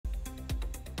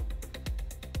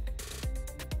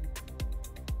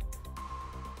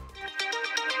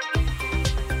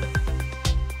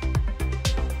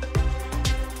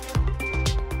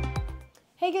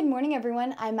Hey, good morning,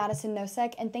 everyone. I'm Madison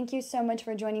Nosek, and thank you so much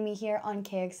for joining me here on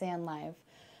KXAN Live.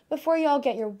 Before y'all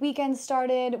get your weekend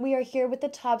started, we are here with the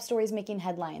top stories making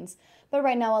headlines. But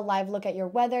right now, a live look at your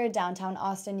weather. Downtown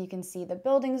Austin, you can see the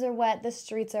buildings are wet, the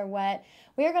streets are wet.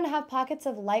 We are going to have pockets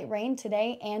of light rain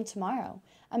today and tomorrow.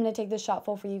 I'm going to take this shot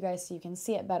full for you guys so you can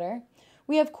see it better.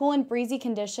 We have cool and breezy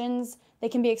conditions. They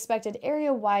can be expected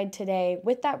area-wide today,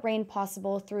 with that rain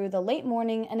possible through the late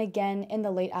morning and again in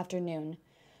the late afternoon.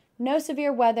 No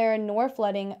severe weather nor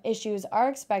flooding issues are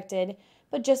expected,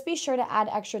 but just be sure to add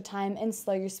extra time and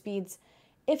slow your speeds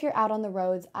if you're out on the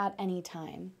roads at any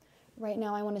time. Right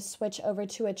now, I want to switch over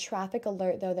to a traffic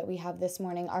alert, though, that we have this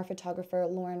morning. Our photographer,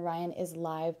 Lauren Ryan, is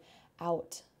live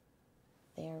out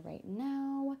there right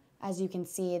now. As you can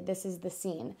see, this is the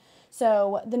scene.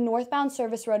 So the northbound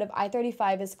service road of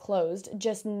I-35 is closed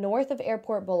just north of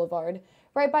Airport Boulevard,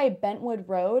 right by Bentwood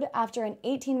Road, after an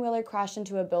 18-wheeler crashed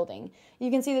into a building.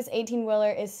 You can see this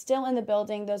 18-wheeler is still in the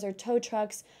building. Those are tow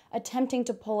trucks attempting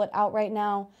to pull it out right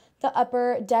now. The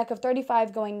upper deck of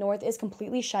 35 going north is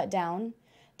completely shut down.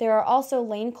 There are also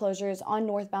lane closures on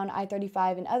northbound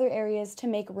I-35 and other areas to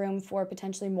make room for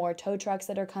potentially more tow trucks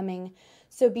that are coming,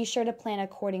 so be sure to plan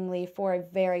accordingly for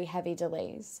very heavy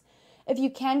delays. If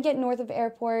you can get north of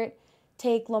Airport,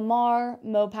 take Lamar,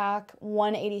 Mopac,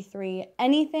 183,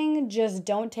 anything, just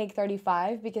don't take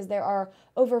 35 because there are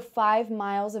over 5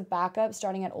 miles of backup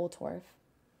starting at Old Torf.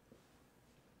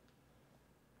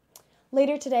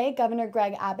 Later today, Governor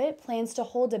Greg Abbott plans to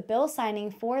hold a bill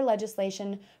signing for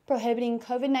legislation prohibiting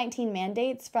COVID-19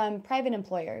 mandates from private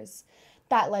employers.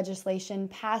 That legislation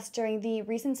passed during the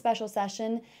recent special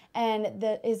session and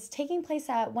that is taking place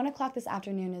at 1 o'clock this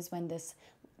afternoon is when this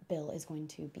bill is going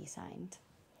to be signed.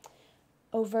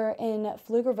 Over in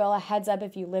Pflugerville, a heads up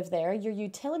if you live there, your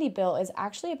utility bill is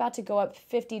actually about to go up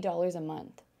 $50 a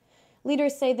month.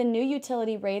 Leaders say the new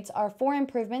utility rates are for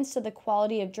improvements to the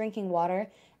quality of drinking water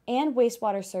and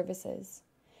wastewater services.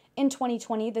 In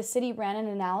 2020, the city ran an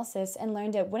analysis and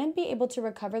learned it wouldn't be able to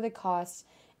recover the costs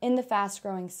in the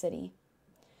fast-growing city.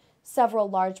 Several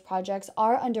large projects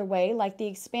are underway, like the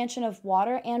expansion of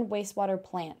water and wastewater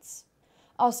plants.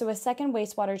 Also, a second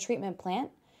wastewater treatment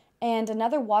plant and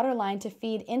another water line to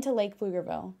feed into Lake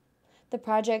Pflugerville. The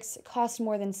projects cost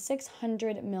more than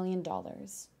 $600 million.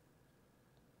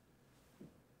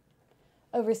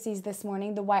 Overseas this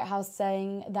morning, the White House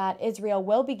saying that Israel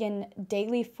will begin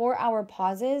daily 4-hour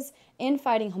pauses in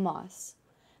fighting Hamas.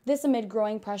 This amid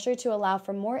growing pressure to allow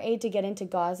for more aid to get into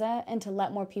Gaza and to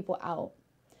let more people out.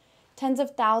 Tens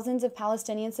of thousands of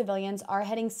Palestinian civilians are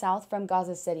heading south from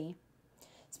Gaza City.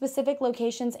 Specific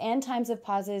locations and times of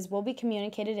pauses will be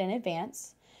communicated in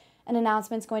advance. An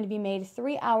announcement is going to be made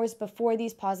 3 hours before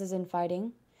these pauses in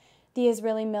fighting. The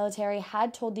Israeli military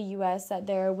had told the U.S. that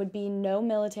there would be no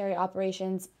military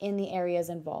operations in the areas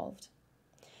involved.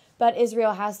 But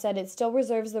Israel has said it still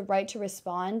reserves the right to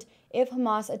respond if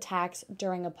Hamas attacks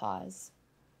during a pause.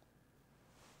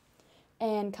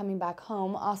 And coming back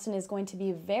home, Austin is going to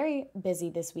be very busy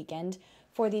this weekend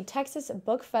for the Texas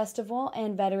Book Festival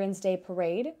and Veterans Day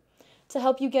Parade. To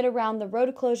help you get around the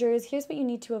road closures, here's what you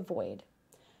need to avoid.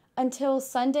 Until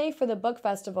Sunday for the Book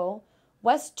Festival,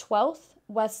 West 12th,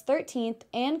 West 13th,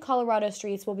 and Colorado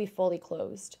streets will be fully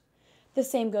closed. The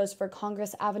same goes for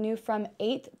Congress Avenue from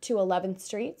 8th to 11th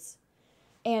streets.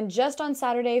 And just on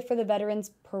Saturday for the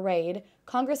Veterans Parade,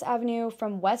 Congress Avenue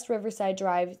from West Riverside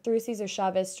Drive through Cesar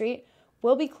Chavez Street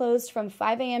will be closed from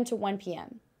 5 a.m. to 1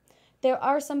 p.m. There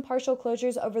are some partial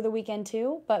closures over the weekend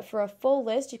too, but for a full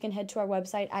list, you can head to our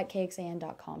website at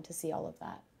kxan.com to see all of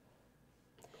that.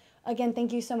 Again,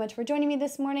 thank you so much for joining me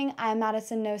this morning. I'm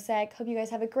Madison Nosek. Hope you guys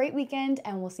have a great weekend,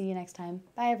 and we'll see you next time.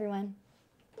 Bye, everyone.